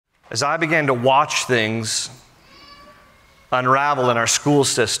As I began to watch things unravel in our school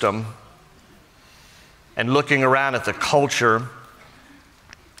system and looking around at the culture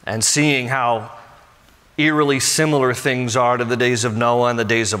and seeing how eerily similar things are to the days of Noah and the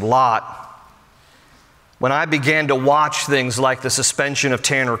days of Lot, when I began to watch things like the suspension of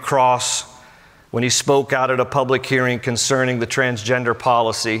Tanner Cross when he spoke out at a public hearing concerning the transgender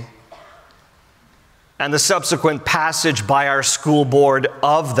policy, and the subsequent passage by our school board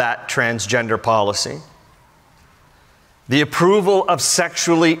of that transgender policy, the approval of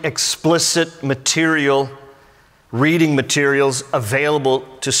sexually explicit material, reading materials available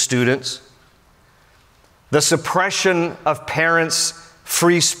to students, the suppression of parents'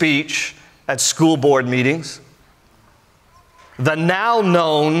 free speech at school board meetings, the now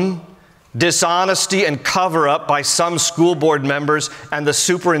known dishonesty and cover-up by some school board members and the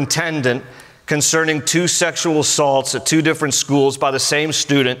superintendent concerning 2 sexual assaults at 2 different schools by the same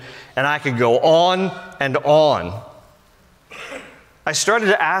student, and I could go on and on. I started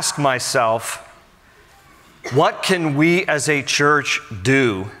to ask myself, what can we as a church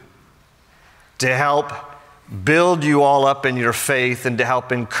do to help build you all up in your faith and to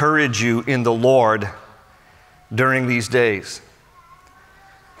help encourage you in the Lord during these days?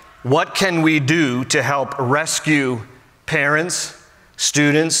 What can we do to help rescue parents,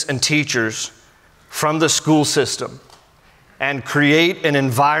 students, and teachers from the school system and create an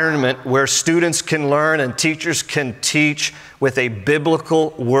environment where students can learn and teachers can teach with a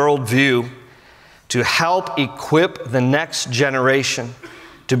biblical worldview to help equip the next generation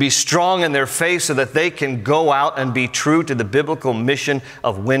to be strong in their faith so that they can go out and be true to the biblical mission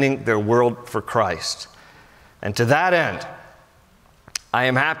of winning their world for Christ? And to that end, I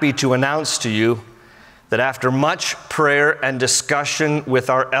am happy to announce to you that after much prayer and discussion with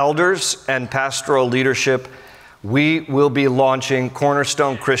our elders and pastoral leadership, we will be launching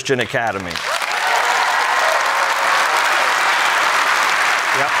Cornerstone Christian Academy.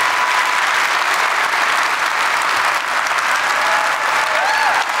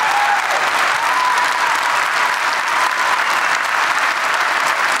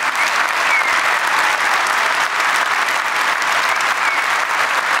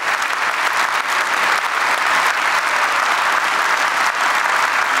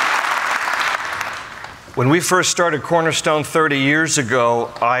 When we first started Cornerstone 30 years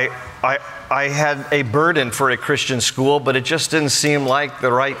ago, I had a burden for a Christian school, but it just didn't seem like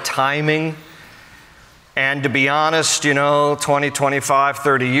the right timing. And to be honest, 20, 25,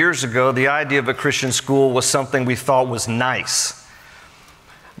 30 years ago, the idea of a Christian school was something we thought was nice.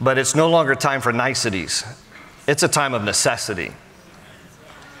 But it's no longer time for niceties. It's a time of necessity.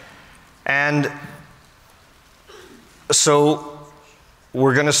 And so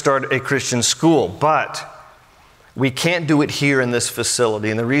we're going to start a Christian school, but we can't do it here in this facility.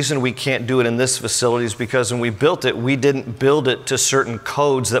 And the reason we can't do it in this facility is because when we built it, we didn't build it to certain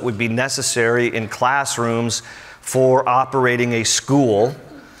codes that would be necessary in classrooms for operating a school.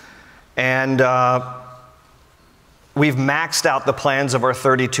 And we've maxed out the plans of our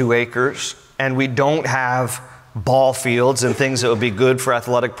 32 acres, and we don't have ball fields and things that would be good for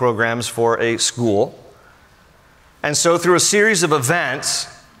athletic programs for a school. And so through a series of events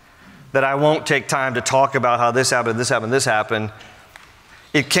that I won't take time to talk about how this happened, this happened, this happened,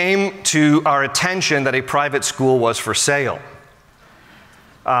 it came to our attention that a private school was for sale.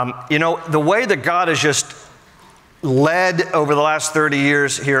 The way that God has just led over the last 30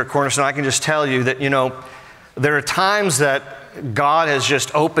 years here at Cornerstone, I can just tell you that, there are times that God has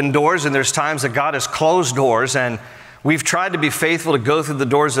just opened doors and there's times that God has closed doors, and we've tried to be faithful to go through the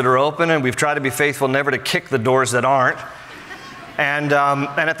doors that are open, and we've tried to be faithful never to kick the doors that aren't. And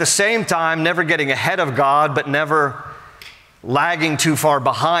at the same time, never getting ahead of God, but never lagging too far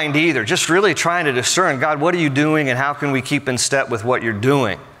behind either. Just really trying to discern, God, what are you doing and how can we keep in step with what you're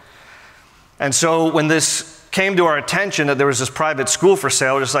doing? And so when this came to our attention that there was this private school for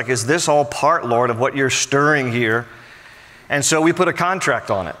sale, just like, is this all part, Lord, of what you're stirring here? And so we put a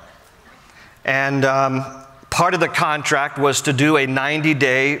contract on it. And part of the contract was to do a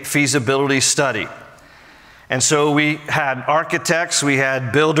 90-day feasibility study. And so we had architects, we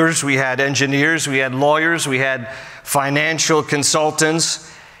had builders, we had engineers, we had lawyers, we had financial consultants,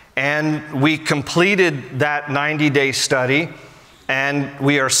 and we completed that 90-day study, and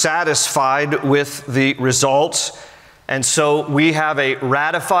we are satisfied with the results. And so we have a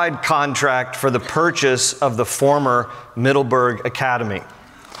ratified contract for the purchase of the former Middleburg Academy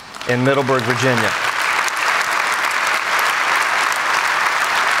in Middleburg, Virginia.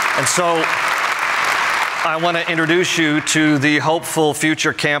 And so I want to introduce you to the hopeful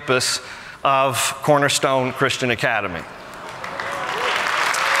future campus of Cornerstone Christian Academy.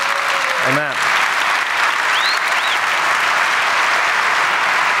 Amen.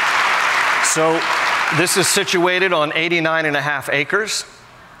 So this is situated on 89.5 acres.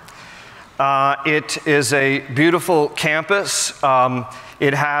 It is a beautiful campus.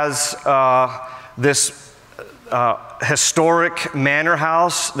 It has this historic manor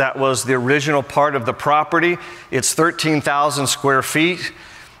house that was the original part of the property. It's 13,000 square feet.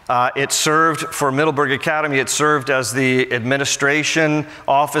 It served, for Middleburg Academy, it served as the administration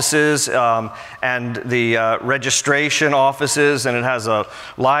offices and the registration offices, and it has a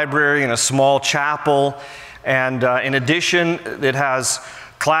library and a small chapel. And in addition, it has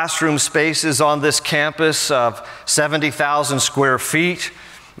classroom spaces on this campus of 70,000 square feet.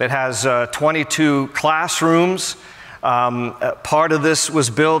 It has 22 classrooms. Part of this was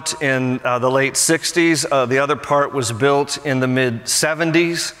built in the late 60s. The other part was built in the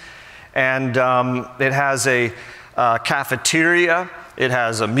mid-70s. And it has a cafeteria. It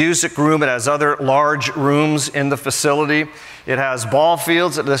has a music room. It has other large rooms in the facility. It has ball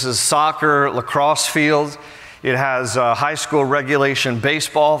fields. This is soccer, lacrosse field. It has a high school regulation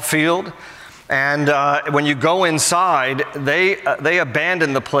baseball field. And when you go inside, they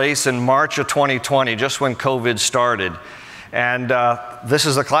abandoned the place in March of 2020, just when COVID started. And this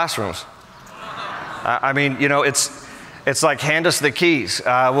is the classrooms. I mean, you know, it's like, hand us the keys.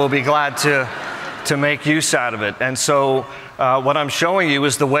 We'll be glad to make use out of it. And so what I'm showing you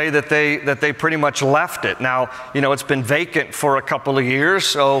is the way that they pretty much left it. Now, you know, it's been vacant for a couple of years,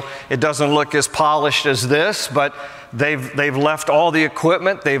 so it doesn't look as polished as this, but they've left all the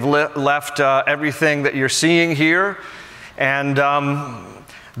equipment. They've left everything that you're seeing here. And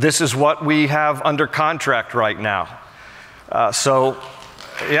this is what we have under contract right now. So,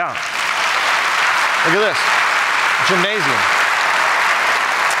 yeah. Look at this. Gymnasium.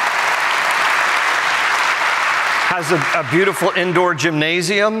 Has a beautiful indoor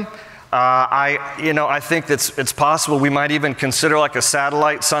gymnasium. I think it's possible we might even consider like a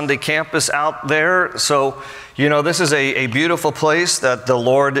satellite Sunday campus out there. So, you know, this is a beautiful place that the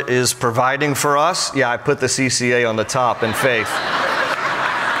Lord is providing for us. Yeah, I put the CCA on the top in faith.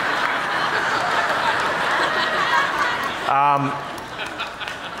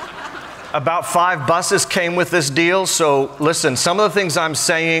 About 5 buses came with this deal. So listen, some of the things I'm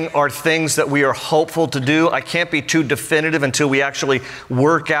saying are things that we are hopeful to do. I can't be too definitive until we actually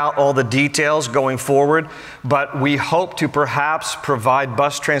work out all the details going forward. But we hope to perhaps provide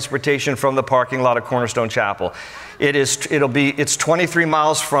bus transportation from the parking lot of Cornerstone Chapel. It's 23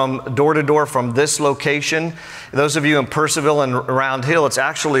 miles from door to door from this location. Those of you in Purcellville and Round Hill, it's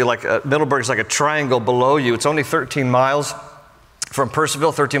actually like Middleburg is like a triangle below you. It's only 13 miles. From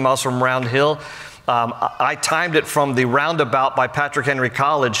Purcellville, 13 miles from Round Hill. I timed it from the roundabout by Patrick Henry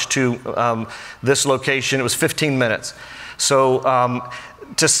College to this location. It was 15 minutes. So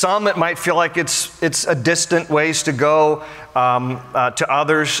to some, it might feel like it's a distant ways to go. To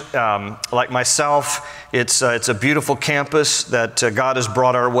others, like myself, it's a beautiful campus that God has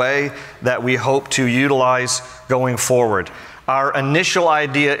brought our way that we hope to utilize going forward. Our initial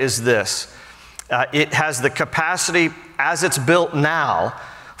idea is this. It has the capacity, as it's built now,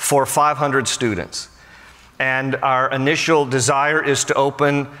 for 500 students. And our initial desire is to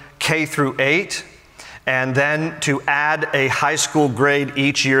open K through 8, and then to add a high school grade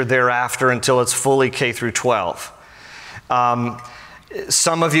each year thereafter until it's fully K through 12.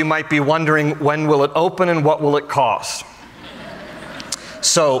 Some of you might be wondering, when will it open and what will it cost?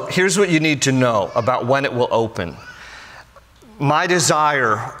 So here's what you need to know about when it will open. My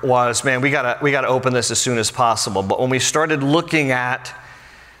desire was, man, we gotta open this as soon as possible. But when we started looking at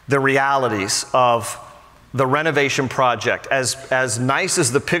the realities of the renovation project, as nice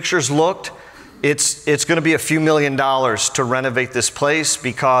as the pictures looked, it's going to be a few $1 million to renovate this place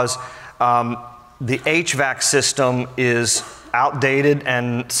because the HVAC system is outdated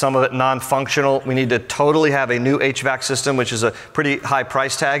and some of it non-functional. We need to totally have a new HVAC system, which is a pretty high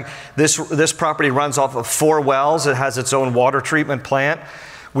price tag. This property runs off of 4 wells. It has its own water treatment plant.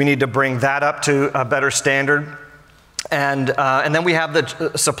 We need to bring that up to a better standard. And then we have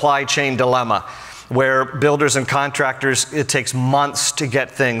the supply chain dilemma, where builders and contractors, it takes months to get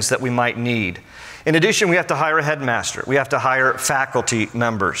things that we might need. In addition, we have to hire a headmaster. We have to hire faculty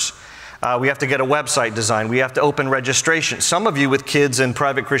members. We have to get a website design. We have to open registration. Some of you with kids in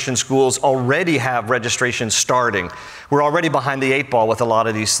private Christian schools already have registration starting. We're already behind the 8 ball with a lot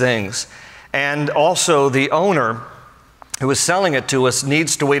of these things. And also the owner who is selling it to us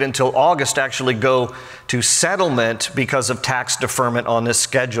needs to wait until August to actually go to settlement because of tax deferment on this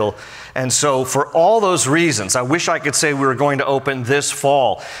schedule. And so for all those reasons, I wish I could say we were going to open this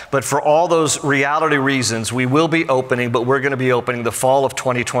fall, but for all those reality reasons, we will be opening, but we're going to be opening the fall of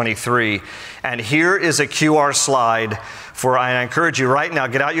 2023. And here is a QR slide I encourage you right now,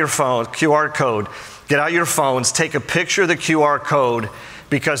 get out your phone, QR code, get out your phones, take a picture of the QR code,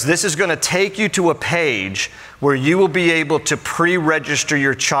 because this is going to take you to a page where you will be able to pre-register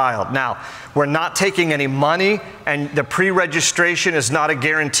your child. Now, we're not taking any money, and the pre-registration is not a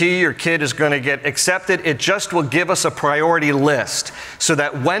guarantee your kid is going to get accepted. It just will give us a priority list so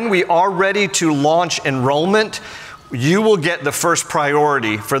that when we are ready to launch enrollment, you will get the first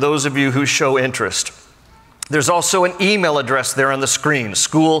priority for those of you who show interest. There's also an email address there on the screen,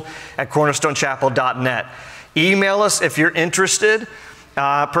 school@cornerstonechapel.net. Email us if you're interested.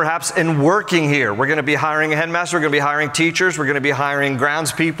 Perhaps in working here. We're going to be hiring a headmaster, we're going to be hiring teachers, we're going to be hiring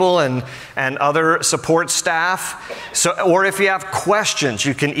grounds people and other support staff. Or if you have questions,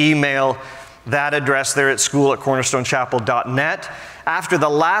 you can email that address there at school@cornerstonechapel.net. After the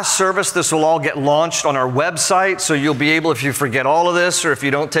last service, this will all get launched on our website, so you'll be able, if you forget all of this, or if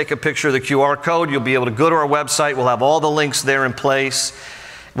you don't take a picture of the QR code, you'll be able to go to our website. We'll have all the links there in place.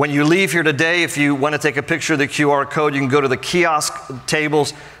 When you leave here today, if you want to take a picture of the QR code, you can go to the kiosk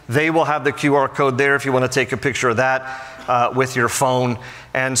tables. They will have the QR code there if you want to take a picture of that with your phone.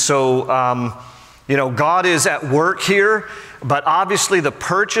 And so, God is at work here, but obviously the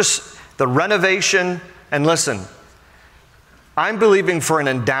purchase, the renovation, and listen, I'm believing for an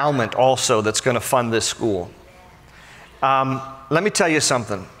endowment also that's going to fund this school. Let me tell you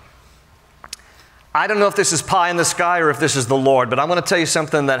something. I don't know if this is pie in the sky or if this is the Lord, but I'm going to tell you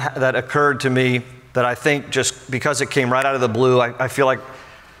something that occurred to me that I think just because it came right out of the blue, I feel like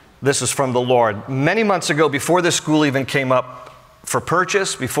this is from the Lord. Many months ago, before this school even came up for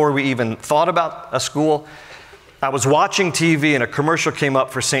purchase, before we even thought about a school, I was watching TV and a commercial came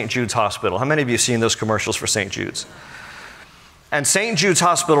up for St. Jude's Hospital. How many of you have seen those commercials for St. Jude's? And St. Jude's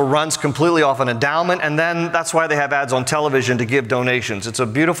Hospital runs completely off an endowment, and then that's why they have ads on television to give donations. It's a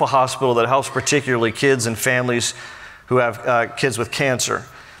beautiful hospital that helps particularly kids and families who have kids with cancer.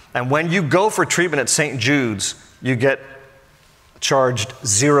 And when you go for treatment at St. Jude's, you get charged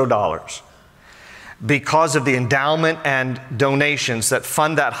 $0. Because of the endowment and donations that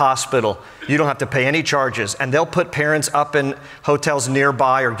fund that hospital, you don't have to pay any charges. And they'll put parents up in hotels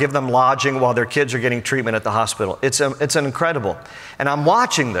nearby or give them lodging while their kids are getting treatment at the hospital. It's an incredible. And I'm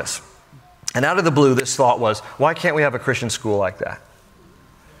watching this. And out of the blue, this thought was, why can't we have a Christian school like that?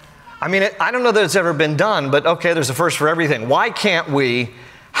 I mean, I don't know that it's ever been done, but okay, there's a first for everything. Why can't we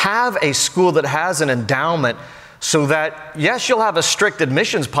have a school that has an endowment so that, yes, you'll have a strict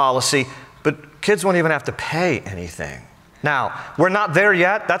admissions policy, but kids won't even have to pay anything. Now, we're not there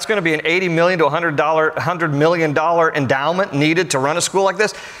yet. That's going to be an $80 million to $100 million endowment needed to run a school like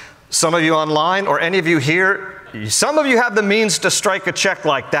this. Some of you online or any of you here, some of you have the means to strike a check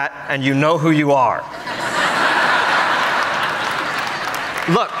like that, and you know who you are.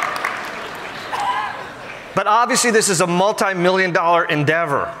 Look, but obviously this is a multi-million-dollar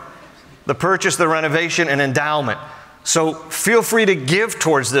endeavor. The purchase, the renovation, and endowment. So feel free to give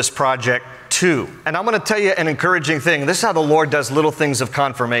towards this project too. And I'm going to tell you an encouraging thing. This is how the Lord does little things of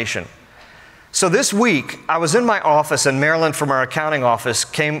confirmation. So this week, I was in my office, and Marilyn from our accounting office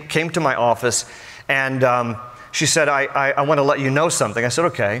came to my office, and she said, I want to let you know something. I said,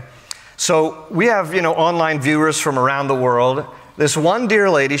 okay. So we have, online viewers from around the world. This one dear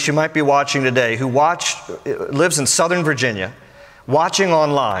lady, she might be watching today, who lives in Southern Virginia, watching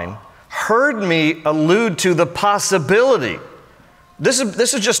online, heard me allude to the possibility. This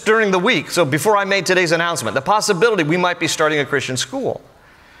is just during the week, so before I made today's announcement, the possibility we might be starting a Christian school.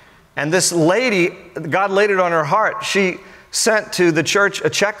 And this lady, God laid it on her heart. She sent to the church a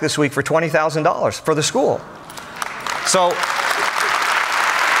check this week for $20,000 for the school. So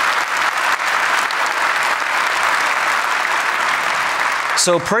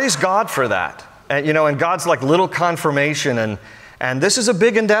praise God for that. And God's like little confirmation, and this is a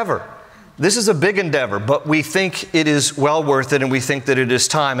big endeavor. This is a big endeavor, but we think it is well worth it, and we think that it is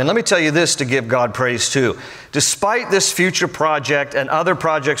time. And let me tell you this to give God praise too. Despite this future project and other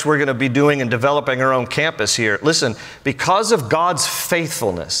projects we're going to be doing and developing our own campus here, listen, because of God's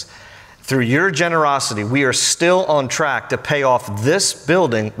faithfulness, through your generosity, we are still on track to pay off this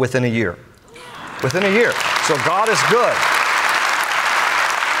building within a year. Within a year. So God is good.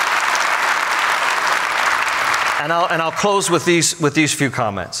 And I'll close with these few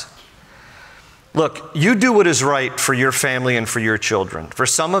comments. Look, you do what is right for your family and for your children. For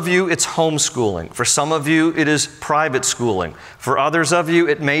some of you, it's homeschooling. For some of you, it is private schooling. For others of you,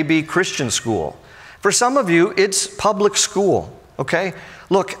 it may be Christian school. For some of you, it's public school, okay?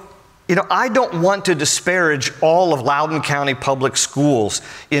 Look, I don't want to disparage all of Loudoun County Public Schools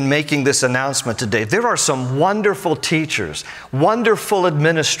in making this announcement today. There are some wonderful teachers, wonderful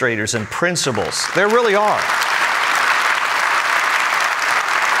administrators and principals. There really are.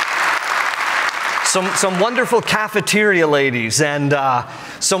 Some wonderful cafeteria ladies and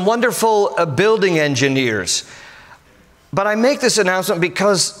some wonderful building engineers. But I make this announcement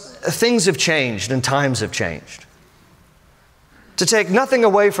because things have changed and times have changed. To take nothing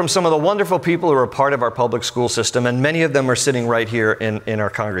away from some of the wonderful people who are a part of our public school system, and many of them are sitting right here in our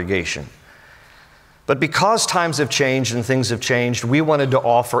congregation. But because times have changed and things have changed, we wanted to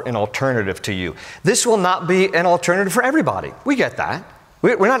offer an alternative to you. This will not be an alternative for everybody. We get that.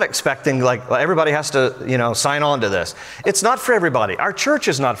 We're not expecting like everybody has to, sign on to this. It's not for everybody. Our church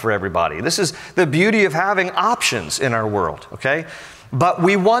is not for everybody. This is the beauty of having options in our world, okay? But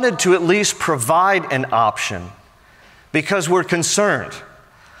we wanted to at least provide an option because we're concerned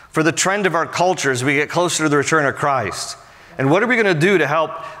for the trend of our culture as we get closer to the return of Christ. And what are we going to do to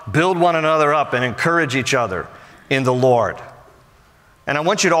help build one another up and encourage each other in the Lord? And I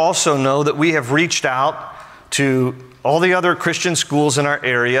want you to also know that we have reached out to all the other Christian schools in our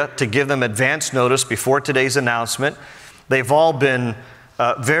area to give them advance notice before today's announcement. They've all been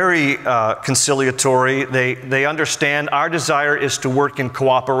very conciliatory. They understand our desire is to work in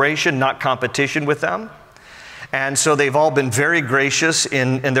cooperation, not competition with them. And so they've all been very gracious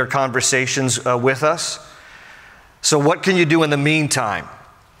in their conversations with us. So what can you do in the meantime?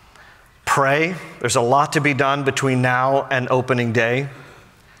 Pray. There's a lot to be done between now and opening day.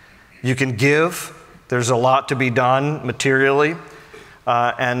 You can give. There's a lot to be done materially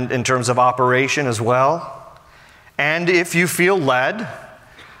and in terms of operation as well. And if you feel led,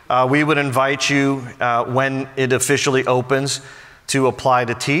 we would invite you when it officially opens to apply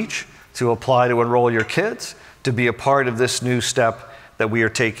to teach, to apply to enroll your kids, to be a part of this new step that we are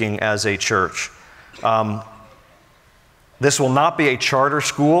taking as a church. This will not be a charter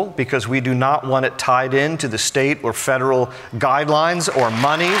school because we do not want it tied into the state or federal guidelines or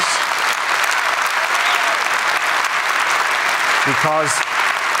monies. Because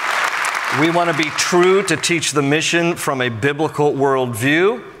we want to be true to teach the mission from a biblical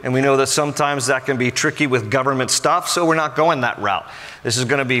worldview, and we know that sometimes that can be tricky with government stuff, so we're not going that route. This is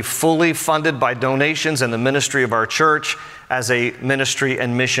going to be fully funded by donations and the ministry of our church as a ministry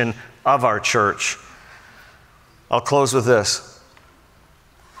and mission of our church. I'll close with this.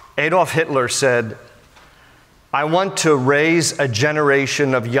 Adolf Hitler said, "I want to raise a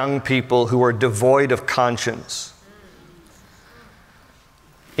generation of young people who are devoid of conscience,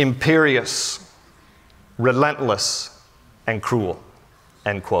 imperious, relentless, and cruel,"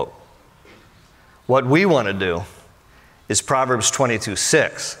 end quote. What we want to do is Proverbs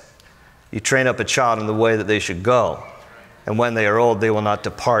 22:6. You train up a child in the way that they should go, and when they are old, they will not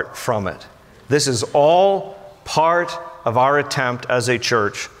depart from it. This is all part of our attempt as a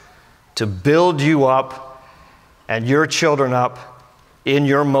church to build you up and your children up in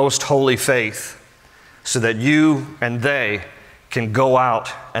your most holy faith so that you and they can go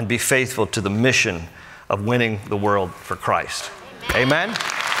out and be faithful to the mission of winning the world for Christ. Amen?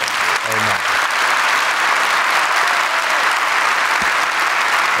 Amen.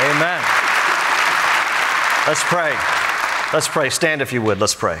 Amen. Let's pray. Let's pray. Stand if you would.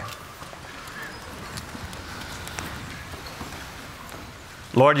 Let's pray.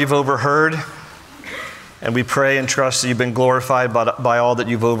 Lord, you've overheard, and we pray and trust that you've been glorified by all that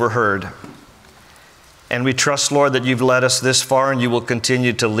you've overheard. And we trust, Lord, that you've led us this far and you will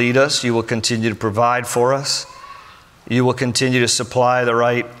continue to lead us. You will continue to provide for us. You will continue to supply the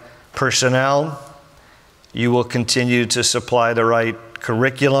right personnel. You will continue to supply the right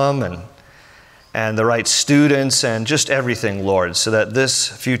curriculum and the right students and just everything, Lord, so that this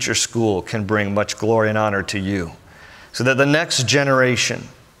future school can bring much glory and honor to you. So that the next generation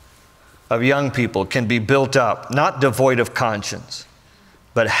of young people can be built up, not devoid of conscience,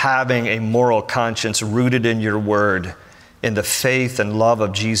 but having a moral conscience rooted in your word, in the faith and love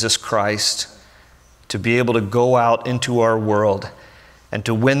of Jesus Christ, to be able to go out into our world and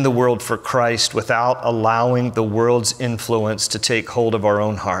to win the world for Christ without allowing the world's influence to take hold of our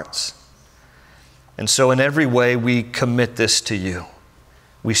own hearts. And so in every way, we commit this to you.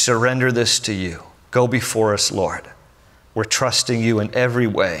 We surrender this to you. Go before us, Lord. We're trusting you in every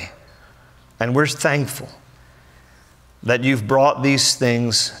way. And we're thankful that you've brought these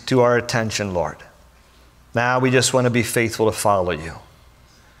things to our attention, Lord. Now we just want to be faithful to follow you.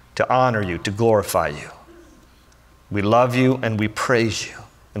 to honor you, to glorify you. We love you and we praise you,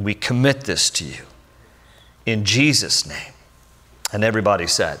 and we commit this to you. In Jesus' name. And everybody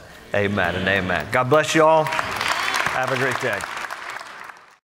said, amen and amen. God bless you all. Have a great day.